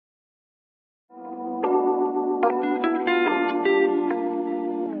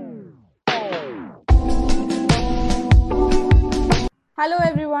Hello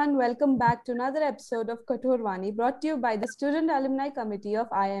everyone, welcome back to another episode of Kathor Vani brought to you by the Student Alumni Committee of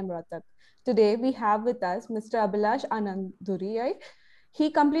IIM Rohtak. Today we have with us Mr. Abhilash Annadurai.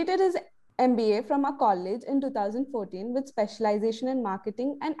 He completed his MBA from our college in 2014 with specialization in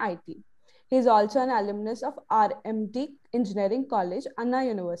marketing and IT. He is also an alumnus of RMT Engineering College, Anna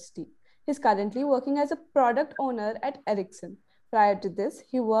University. He is currently working as a product owner at Ericsson. Prior to this,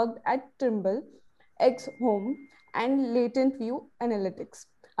 he worked at Trimble, X Home, and Latent View Analytics.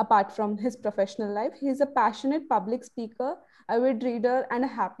 Apart from his professional life, he is a passionate public speaker, avid reader, and a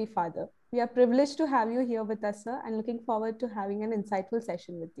happy father. We are privileged to have you here with us, sir, and looking forward to having an insightful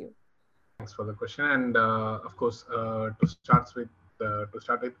session with you. Thanks for the question, and of course, to start with,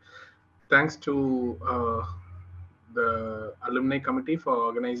 thanks to the alumni committee for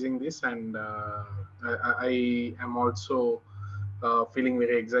organizing this, and I am also feeling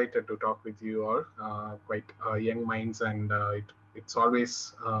very excited to talk with you all, quite young minds, and it's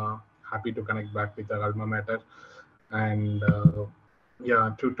always happy to connect back with the alma mater, and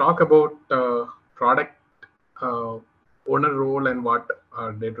yeah, to talk about product uh, owner role and what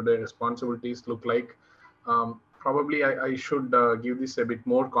our day-to-day responsibilities look like. Probably I should give this a bit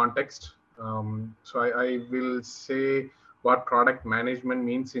more context. So I will say what product management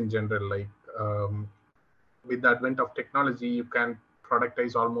means in general. Like with the advent of technology, you can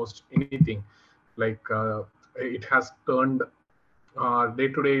productize almost anything. Like it has turned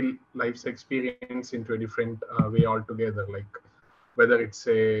day-to-day life's experience into a different way altogether. Like whether it's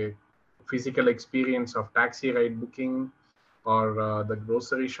a physical experience of taxi ride booking, or the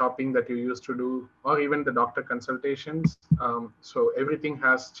grocery shopping that you used to do, or even the doctor consultations. So everything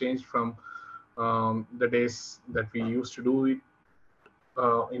has changed from the days that we used to do it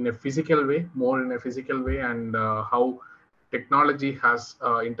in a physical way, more in a physical way, and how technology has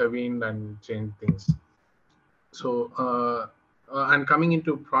intervened and changed things. So, and coming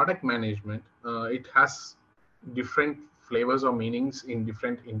into product management, it has different flavors or meanings in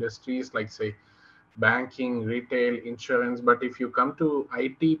different industries, like say banking, retail, insurance. But if you come to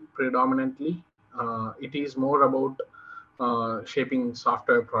IT predominantly, it is more about shaping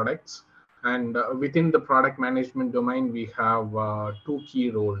software products. And within the product management domain, we have two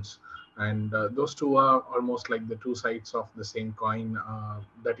key roles. And those two are almost like the two sides of the same coin.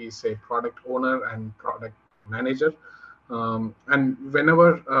 That is a product owner and product manager. And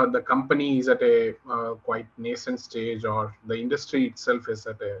whenever the company is at a quite nascent stage, or the industry itself is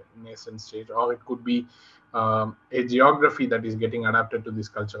at a nascent stage, or it could be a geography that is getting adapted to this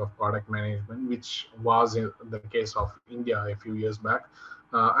culture of product management, which was in the case of India a few years back,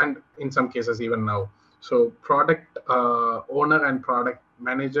 and in some cases even now. So product owner and product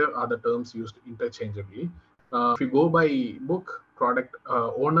manager are the terms used interchangeably. If you go by book, product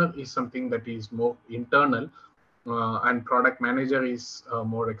owner is something that is more internal, and product manager is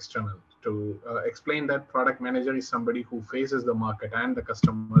more external. To explain that, product manager is somebody who faces the market and the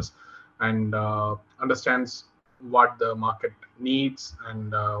customers, and understands what the market needs,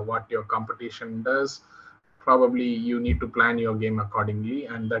 and what your competition does. Probably you need to plan your game accordingly,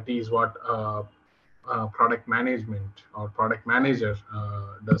 and that is what product management or product manager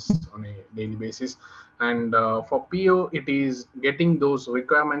does on a daily basis. And for PO, it is getting those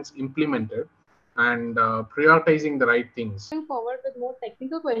requirements implemented and prioritizing the right things. Going forward with more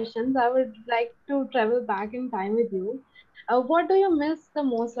technical questions, I would like to travel back in time with you. What do you miss the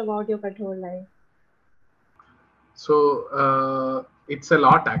most about your Kathor life? So it's a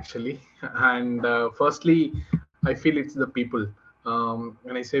lot actually, and firstly, I feel it's the people.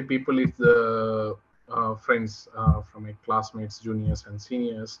 When I say people, it's the friends from my classmates, juniors, and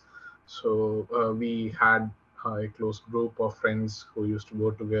seniors. So we had a close group of friends who used to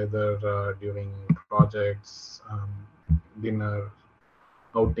go together during projects, dinner,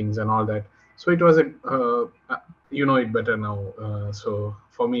 outings, and all that. So it was you know it better now. So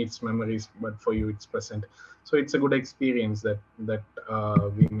for me, it's memories, but for you, it's present. So it's a good experience that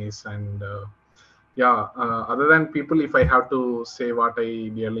we miss. And yeah, other than people, if I have to say what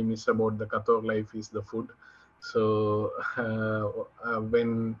I really miss about the Qatar life is the food. So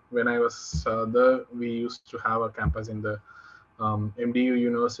when I was there, we used to have a campus in the MDU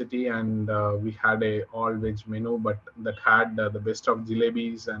University, and we had a all-veg menu, but that had the best of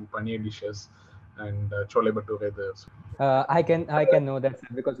jalebis and paneer dishes and chole bhature there. I can know that, sir,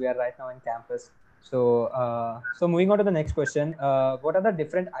 because we are right now in campus. So moving on to the next question, what are the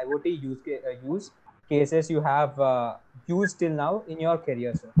different IoT use cases you have used till now in your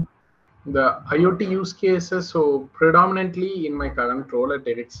career, sir? The IoT use cases, so predominantly in my current role at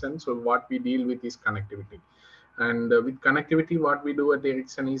Ericsson, so what we deal with is connectivity. And with connectivity, what we do at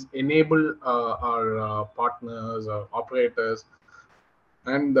Ericsson is enable our partners or operators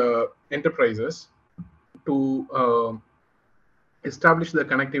and the enterprises to establish the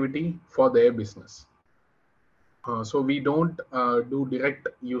connectivity for their business. So we don't do direct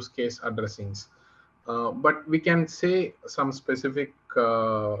use case addressings, but we can say some specific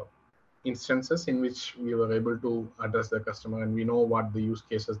instances in which we were able to address the customer, and we know what the use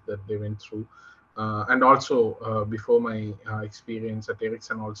cases that they went through. And also, before my experience at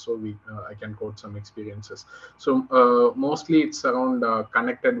Ericsson, also I can quote some experiences. So mostly it's around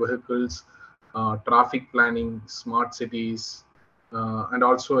connected vehicles, traffic planning, smart cities, and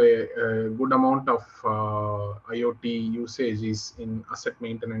also a good amount of IoT usage is in asset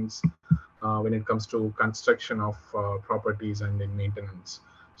maintenance when it comes to construction of properties and in maintenance.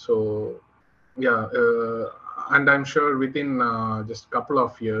 So yeah, and I'm sure within just a couple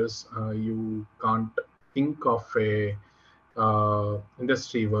of years, you can't think of a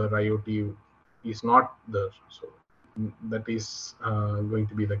industry where IoT is not there. So that is going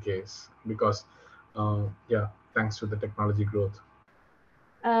to be the case because, yeah, thanks to the technology growth.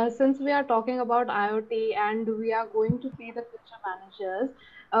 Since we are talking about IoT and we are going to see the future managers,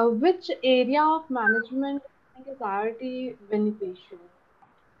 which area of management do you think is IoT beneficial?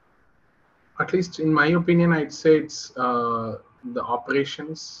 At least in my opinion, I'd say it's the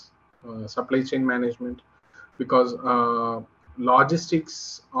operations, supply chain management, because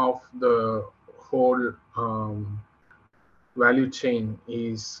logistics of the whole value chain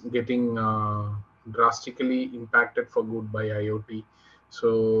is getting drastically impacted for good by IoT.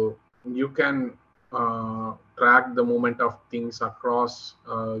 So you can track the movement of things across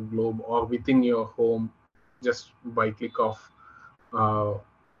globe or within your home just by click of uh,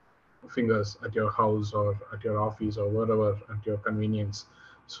 fingers at your house or at your office or wherever at your convenience.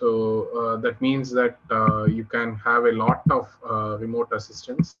 So that means that you can have a lot of remote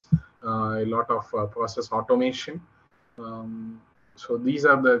assistance, a lot of process automation. So these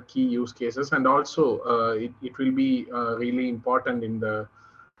are the key use cases, and also it will be really important in the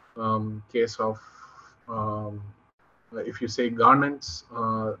case of um, if you say governance,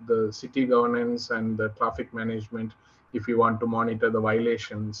 the city governance and the traffic management. If you want to monitor the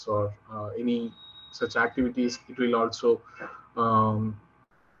violations or any such activities, it will also um,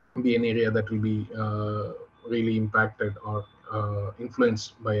 be an area that will be really impacted or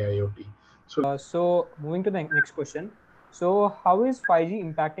influenced by IoT. So So moving to the next question. So how is 5G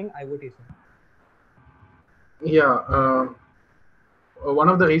impacting IoT, sir? yeah, one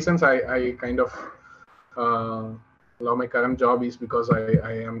of the reasons I kind of love my current job is because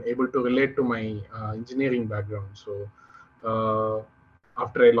I am able to relate to my engineering background. So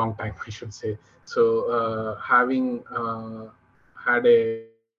after a long time, I should say. So having had a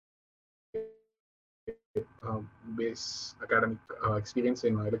base academic experience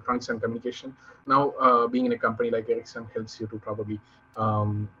in electronics and communication, now being in a company like Ericsson helps you to probably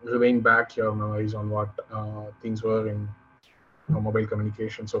rewind back your memories on what things were in mobile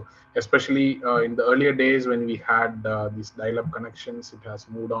communication. So especially in the earlier days when we had these dial-up connections, it has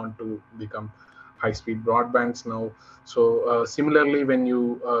moved on to become high-speed broadbands now. So similarly, when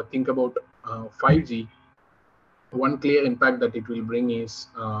you think about 5G, one clear impact that it will bring is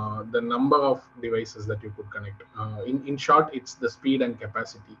the number of devices that you could connect. In short, it's the speed and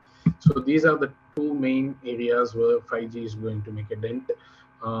capacity. So these are the two main areas where 5G is going to make a dent.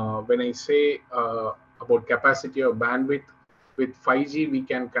 When I say about capacity or bandwidth, with 5G, we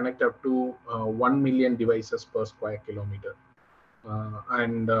can connect up to 1 million devices per square kilometer.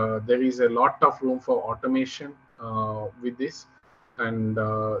 And there is a lot of room for automation with this, and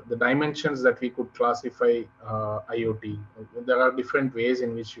the dimensions that we could classify IoT. There are different ways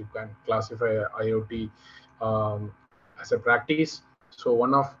in which you can classify IoT as a practice. So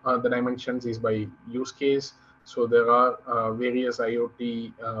one of the dimensions is by use case. So there are various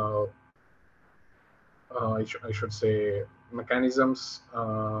IoT, I should say, mechanisms.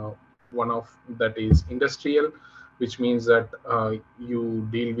 One of that is industrial, which means that you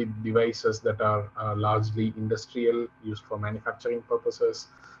deal with devices that are largely industrial, used for manufacturing purposes.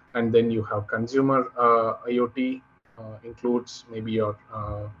 And then you have consumer IoT, includes maybe your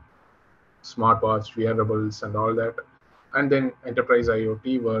smartwatch, wearables, and all that. And then enterprise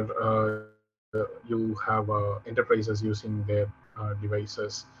IoT, where you have enterprises using their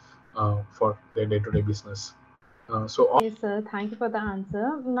devices for their day-to-day business. So Okay, sir, thank you for the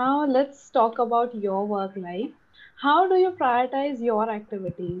answer. Now let's talk about your work life. How do you prioritize your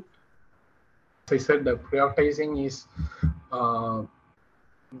activities? as I said, the prioritizing is uh,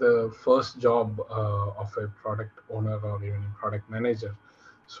 the first job of a product owner or even a product manager.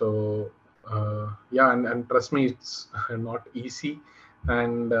 So yeah, and trust me, it's not easy.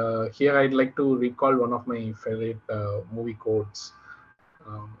 And here I'd like to recall one of my favorite movie quotes.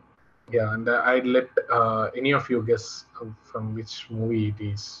 Um, yeah, and I'd let any of you guess from which movie it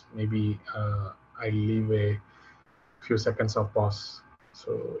is. Maybe I'll leave a few seconds of pause.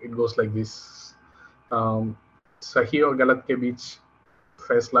 So it goes like this. um, सही और गलत के बीच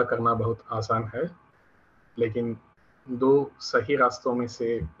फैसला करना बहुत आसान है, लेकिन दो सही रास्तों में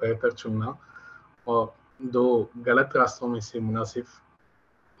से बेहतर चुनना और दो गलत रास्तों में से मुनासिब,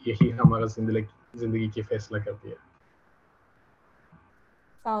 यही हमारा जिंदगी की फैसला करती है.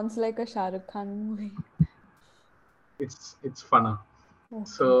 Sounds like a Shah Rukh Khan movie. It's funner. Okay.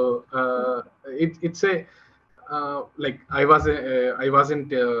 So it's a like I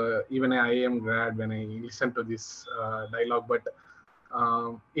wasn't even an IIM grad when I listened to this dialogue, but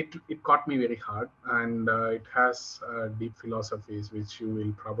it caught me very hard, and it has deep philosophies which you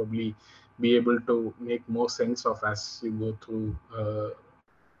will probably be able to make more sense of as you go through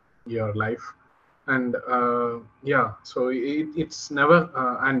your life. And yeah, so it's never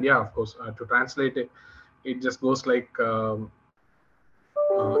and yeah, of course, to translate it, it just goes like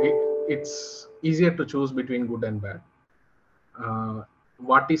it's easier to choose between good and bad.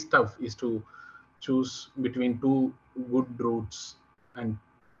 What is tough is to choose between two good routes and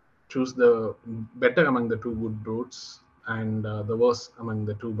choose the better among the two good routes and the worst among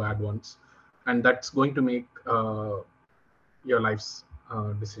the two bad ones, and that's going to make your life's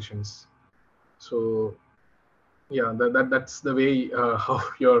decisions. So yeah, that's the way how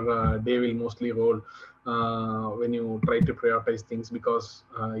your day will mostly roll when you try to prioritize things, because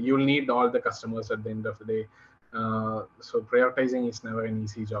you'll need all the customers at the end of the day. So prioritizing is never an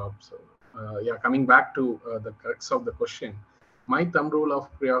easy job. So yeah, coming back to the crux of the question, my thumb rule of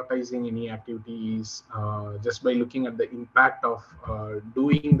prioritizing any activity is just by looking at the impact of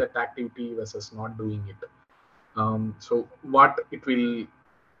doing that activity versus not doing it. So what it will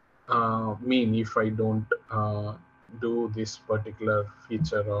mean if I don't do this particular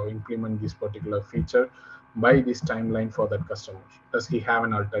feature or implement this particular feature by this timeline for that customer? Does he have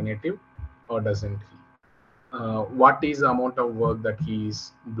an alternative or doesn't he? What is the amount of work that he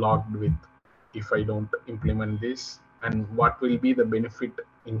is blocked with if I don't implement this? And what will be the benefit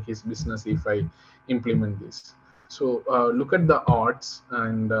in his business if I implement this? So look at the odds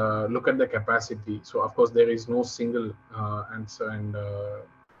and look at the capacity. So of course there is no single answer, and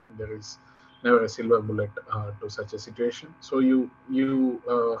there is never a silver bullet to such a situation. So you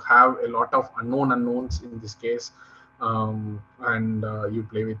have a lot of unknowns in this case, and you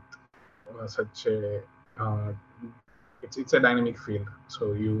play with such a uh, it's a dynamic field.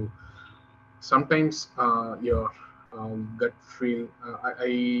 So you sometimes your gut feel,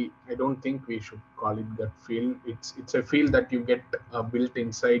 I don't think we should call it gut feel. It's a feel that you get built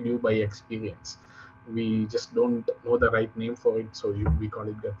inside you by experience. We just don't know the right name for it, so we call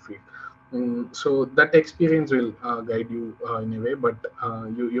it gut feel. So that experience will guide you in a way, but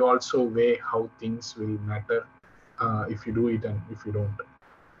you also weigh how things will matter if you do it and if you don't.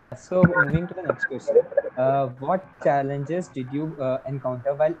 So moving to the next question, what challenges did you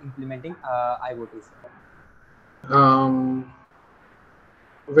encounter while implementing IoTs? um,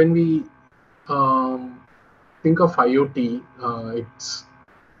 when we um, think of IoT, it's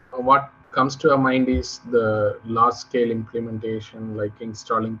what comes to our mind is the large scale implementation, like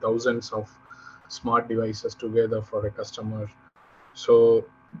installing thousands of smart devices together for a customer. So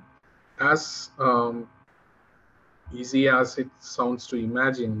as easy as it sounds to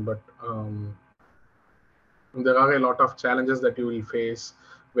imagine, but there are a lot of challenges that you will face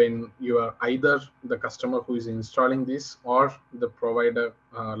when you are either the customer who is installing this or the provider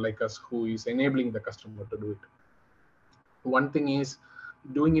like us who is enabling the customer to do it. One thing is,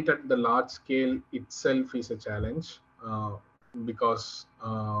 doing it at the large scale itself is a challenge because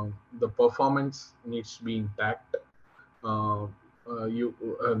the performance needs to be intact. uh, you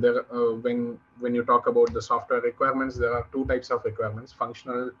there when you talk about the software requirements, there are two types of requirements: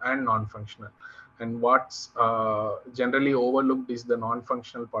 functional and non-functional. And what's generally overlooked is the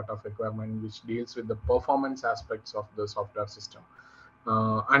non-functional part of requirement, which deals with the performance aspects of the software system,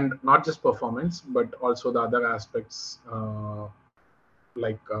 and not just performance but also the other aspects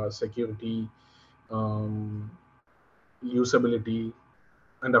like security, um, usability,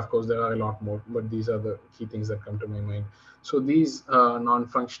 and of course there are a lot more, but these are the key things that come to my mind. So these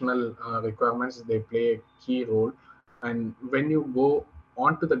non-functional requirements, they play a key role, and when you go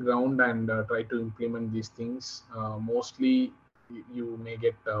onto the ground and try to implement these things, mostly you may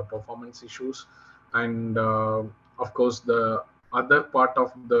get performance issues. And of course the other part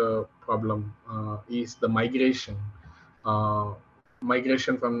of the problem is the uh,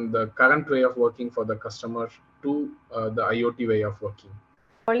 migration from the current way of working for the customer to the IoT way of working.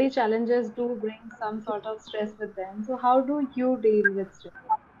 Early challenges do bring some sort of stress with them. So how do you deal with stress?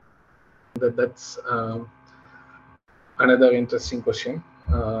 That's another interesting question.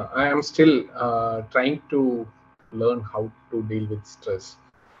 I am still trying to learn how to deal with stress,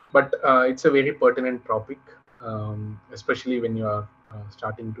 but it's a very pertinent topic, especially when you are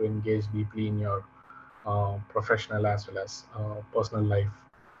starting to engage deeply in your professional as well as personal life.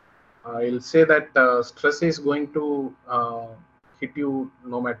 I'll say that stress is going to hit you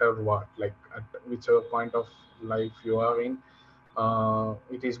no matter what, like at whichever point of life you are in,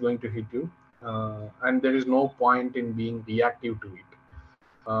 it is going to hit you, and there is no point in being reactive to it.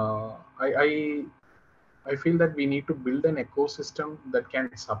 Uh, I, I I feel that we need to build an ecosystem that can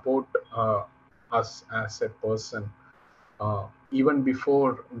support us as a person, even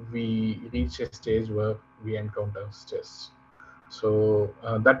before we reach a stage where we encounter stress. So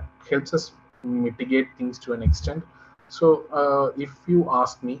that helps us mitigate things to an extent. So if you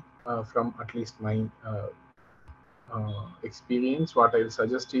ask me, from at least my experience, what I'll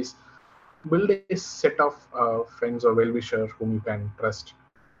suggest is build a set of friends or well-wishers whom you can trust,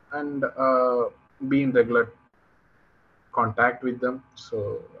 and be in regular contact with them.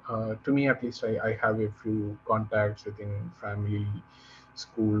 So to me, at least, I have a few contacts within family,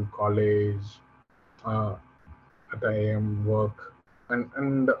 school, college, uh, at IIM, work,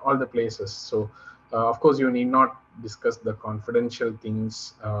 and all the places. So of course, you need not discuss the confidential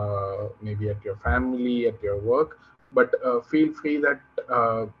things, maybe at your family, at your work, but feel free that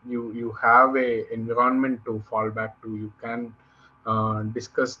you have a environment to fall back to. You can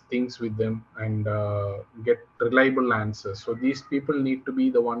discuss things with them and get reliable answers. So these people need to be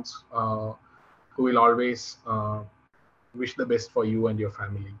the ones who will always wish the best for you and your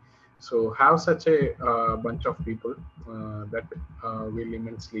family. So have such a bunch of people that will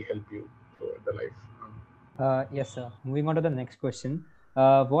immensely help you throughout the life. Yes, sir. Moving on to the next question.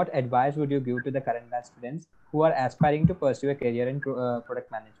 What advice would you give to the current batch students who are aspiring to pursue a career in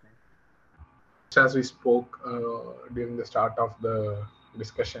product management? As we spoke during the start of the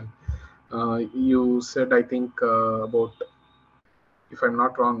discussion, you said, I think, about, if I'm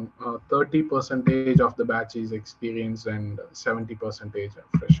not wrong, 30 percentage of the batch is experienced and 70 percentage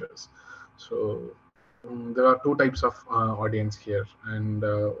are freshers. So there are two types of audience here, and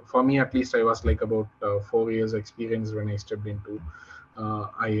for me at least, I was like about 4 years experience when I stepped into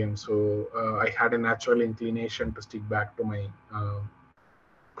IM. So I had a natural inclination to stick back to my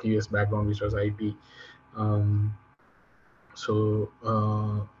previous background, which was IT. Um, so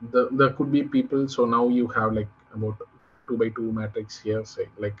there could be people. So now you have like about 2 by 2 matrix here, say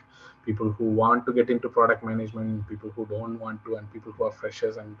like people who want to get into product management, people who don't want to, and people who are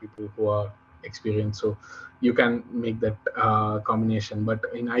freshers and people who are experienced. So you can make that combination. But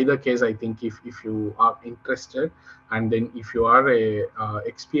in either case, I think if you are interested, and then if you are a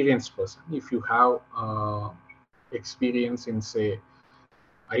experienced person, if you have experience in, say,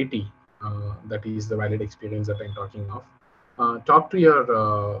 IT, that is the valid experience that I'm talking of. Talk to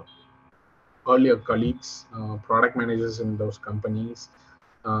your earlier colleagues, product managers in those companies,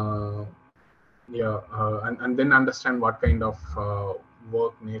 uh, and then understand what kind of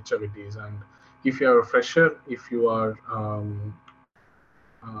work nature it is. And if you are a fresher, if you are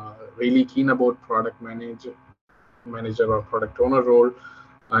really keen about manager or product owner role,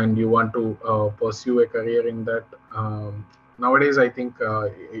 and you want to pursue a career in that, nowadays I think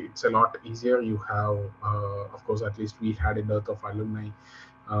it's a lot easier. You have, of course, at least we had a dearth of alumni.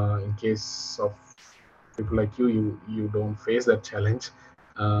 In case of people like you don't face that challenge,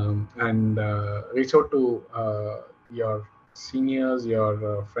 and reach out to your seniors,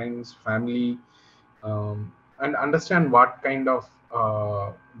 your friends, family, and understand what kind of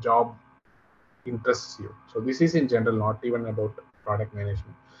job interests you. So this is in general, not even about product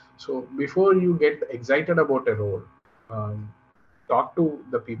management. So before you get excited about a role, um, talk to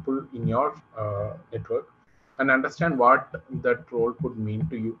the people in your network and understand what that role could mean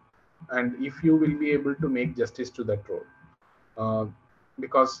to you, and if you will be able to make justice to that role. Uh,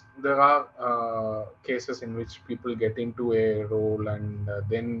 because there are cases in which people get into a role and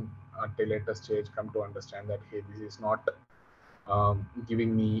then at a later stage come to understand that, hey, this is not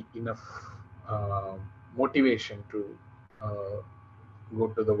giving me enough uh, motivation to uh, go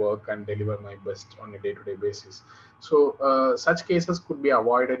to the work and deliver my best on a day-to-day basis. So such cases could be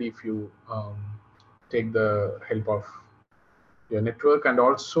avoided if you take the help of your network, and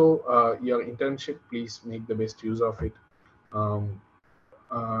also your internship. Please make the best use of it. Um,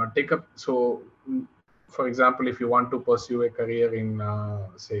 take up so For example, if you want to pursue a career in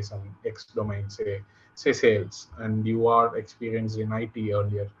say some X domain, say sales, and you are experienced in IT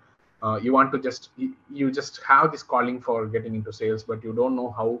earlier, you want to you just have this calling for getting into sales, but you don't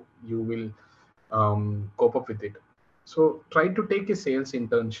know how you will cope up with it. So try to take a sales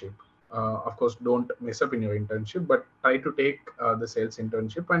internship. Of course, don't mess up in your internship, but try to take the sales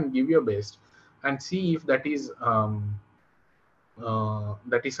internship and give your best, and see if that is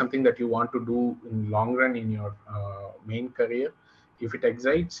something that you want to do in long run in your main career. If it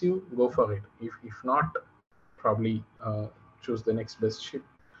excites you, go for it. If not, probably choose the next best ship.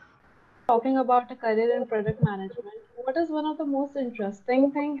 Talking about a career in product management, what is one of the most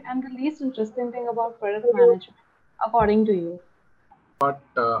interesting thing and the least interesting thing about product management, according to you? But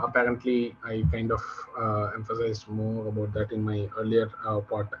apparently, I kind of emphasized more about that in my earlier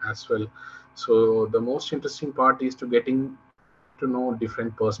part as well. So the most interesting part is to getting to know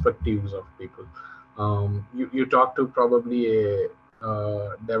different perspectives of people. You talk to probably a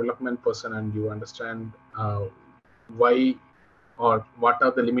development person, and you understand why or what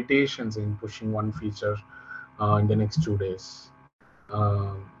are the limitations in pushing one feature in the next 2 days.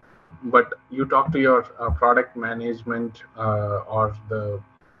 Um, but you talk to your product management or the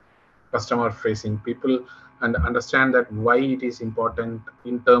customer facing people and understand that why it is important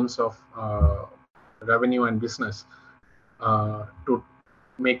in terms of revenue and business to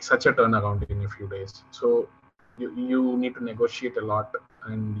make such a turnaround in a few days. So you need to negotiate a lot,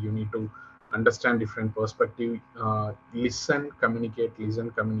 and you need to understand different perspective, listen, communicate.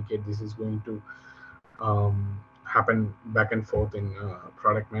 This is going to happen back and forth in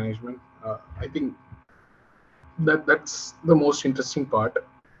product management. I think that's the most interesting part,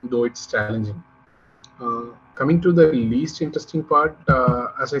 though it's challenging. Coming to the least interesting part,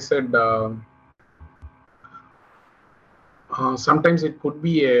 as I said, sometimes it could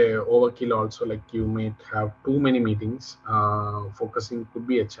be a overkill also. Like you might have too many meetings. Focusing could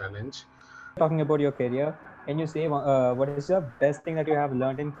be a challenge. Talking about your career, can you say what is the best thing that you have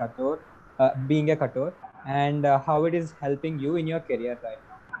learned in Qatar, being a Qatar, and how it is helping you in your career right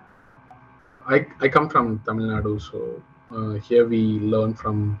now? I come from Tamil Nadu, so here we learn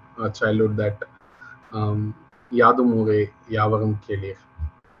from childhood that Yadumure Yavaram Kelir,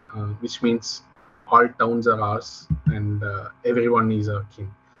 which means all towns are ours and everyone is our king.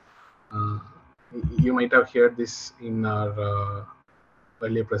 Uh, you might have heard this in our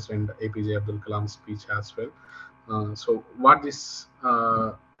earlier President APJ Abdul Kalam's speech as well. So what this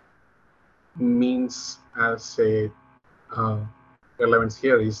means as a uh, relevance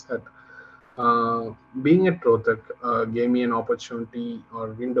here is that being at Rohtak gave me an opportunity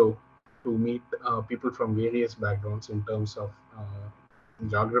or window to meet people from various backgrounds in terms of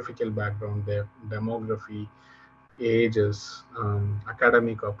geographical background, their demography, ages,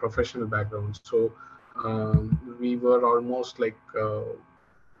 academic or professional background. So we were almost like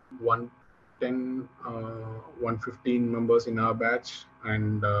 110, 115 members in our batch,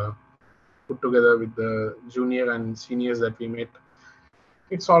 and put together with the junior and seniors that we met,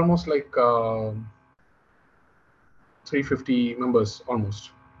 it's almost like 350 members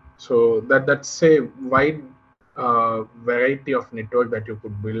almost. So that's a wide variety of network that you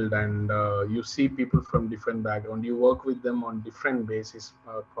could build, and you see people from different background. You work with them on different basis,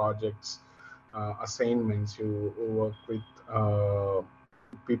 projects, assignments. You work with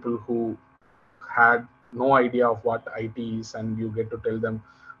people who had no idea of what IT is, and you get to tell them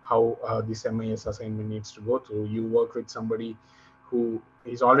how this MIS assignment needs to go through. You work with somebody who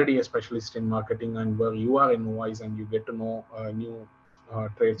is already a specialist in marketing, and where you are in novice, and you get to know new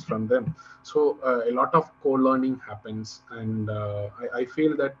traits from them. So a lot of co-learning happens, and I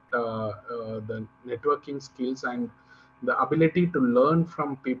feel that the networking skills and the ability to learn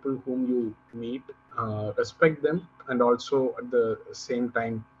from people whom you meet, respect them, and also at the same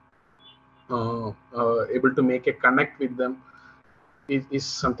time able to make a connect with them is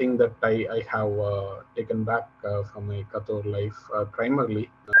something that I have taken back from my Qatar life primarily.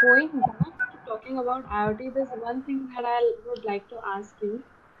 Going back to talking about IoT, there's one thing that I would like to ask you.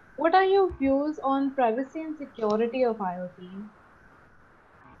 What are your views on privacy and security of IoT?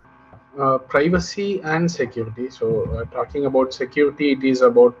 Privacy and security. So, talking about security, it is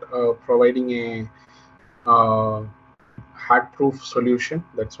about providing a hack-proof solution.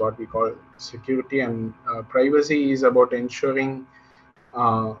 That's what we call security, and privacy is about ensuring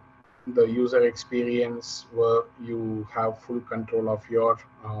uh, the user experience where you have full control of your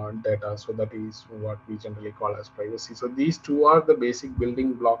data. So that is what we generally call as privacy. So these two are the basic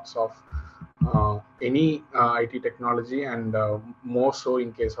building blocks of any IT technology, and more so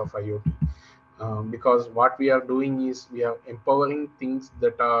in case of IoT. Because what we are doing is we are empowering things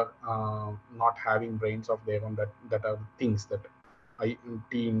that are not having brains of their own, that are things that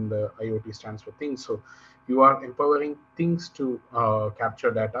T in the IoT stands for things. So you are empowering things to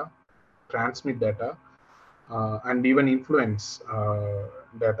capture data, transmit data and even influence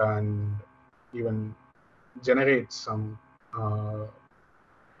data and even generate some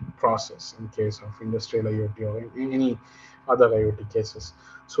process in case of industrial IoT or in any other IoT cases.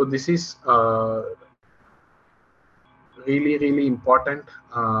 So this is really important,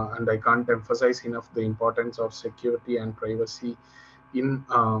 and I can't emphasize enough the importance of security and privacy in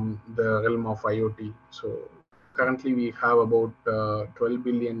the realm of IoT. So currently we have about 12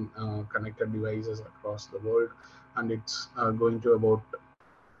 billion connected devices across the world, and it's going to about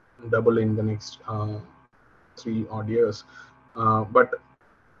double in the next 3 odd years. But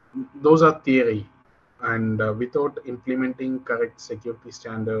those are theory, and without implementing correct security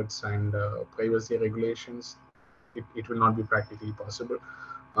standards and privacy regulations, it will not be practically possible.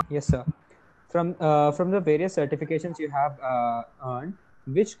 Yes, sir. From the various certifications you have earned,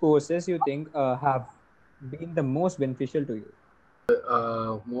 which courses you think have been the most beneficial to you?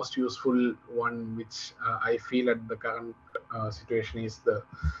 Most useful one, which I feel at the current situation, is the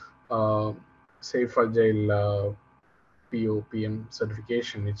Safe Agile POPM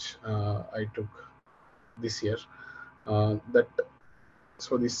certification, which I took this year.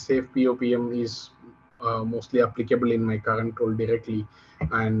 So this Safe POPM is mostly applicable in my current role directly,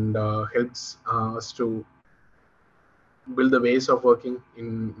 and helps us to build the ways of working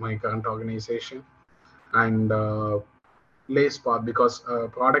in my current organization and lays path, because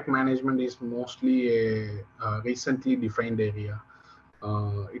product management is mostly a recently defined area.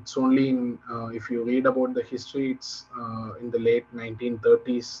 It's only in if you read about the history, it's in the late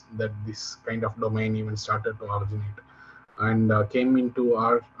 1930s that this kind of domain even started to originate, and came into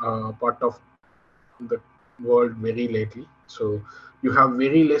our part of the world very lately. So you have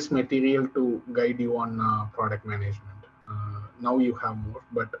very less material to guide you on product management. Now you have more,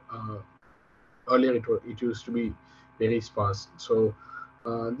 but earlier it used to be very sparse. So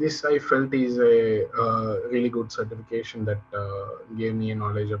this I felt is a really good certification that gave me a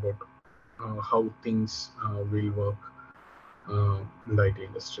knowledge about how things will work in the IT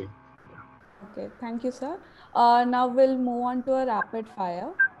industry. Okay, thank you, sir. Now we'll move on to a rapid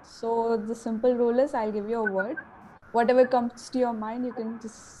fire. So the simple rule is I'll give you a word. Whatever comes to your mind, you can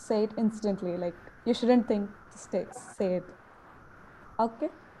just say it instantly. Like you shouldn't think, just say it. Okay.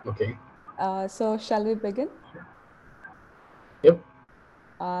 Okay. So shall we begin? Yep.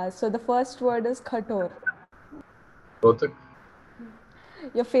 So the first word is Khator. Rohtak.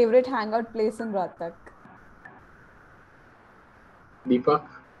 Your favorite hangout place in Rohtak. Deepak.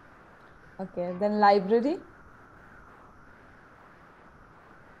 Okay, then library.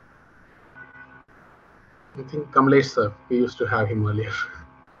 I think Kamlesh sir. We used to have him earlier.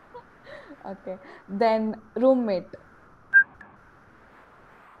 Okay, then roommate.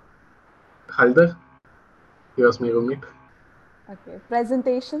 Haldar. He was my roommate. Okay,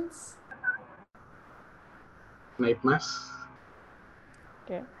 presentations. Night mass.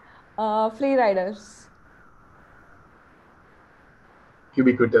 Okay, free riders.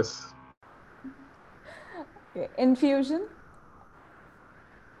 Ubiquitous. Okay, infusion.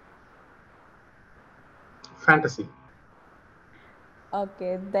 Fantasy.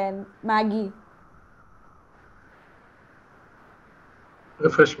 Okay, then Maggie.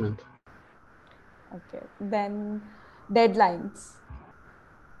 Refreshment. Okay, then deadlines.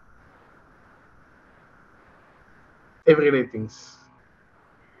 Everyday things.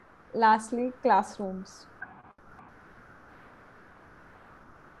 Lastly, classrooms.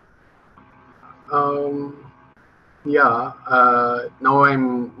 Yeah, now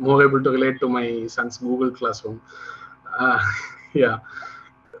I'm more able to relate to my son's Google Classroom. Uh, yeah,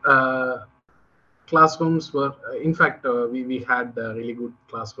 classrooms were, in fact, we had really good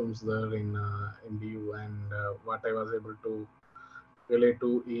classrooms there in MBU, and what I was able to relate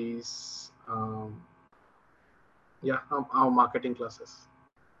to is, yeah, our marketing classes.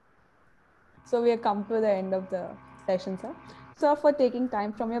 So we have come to the end of the session, sir. So for taking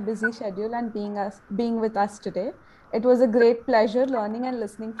time from your busy schedule and being with us today. It was a great pleasure learning and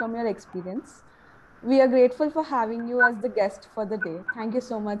listening from your experience. We are grateful for having you as the guest for the day. Thank you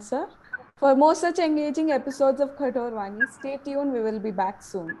so much, sir. For more such engaging episodes of Khator Vani, stay tuned. We will be back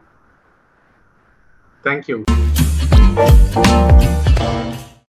soon. Thank you.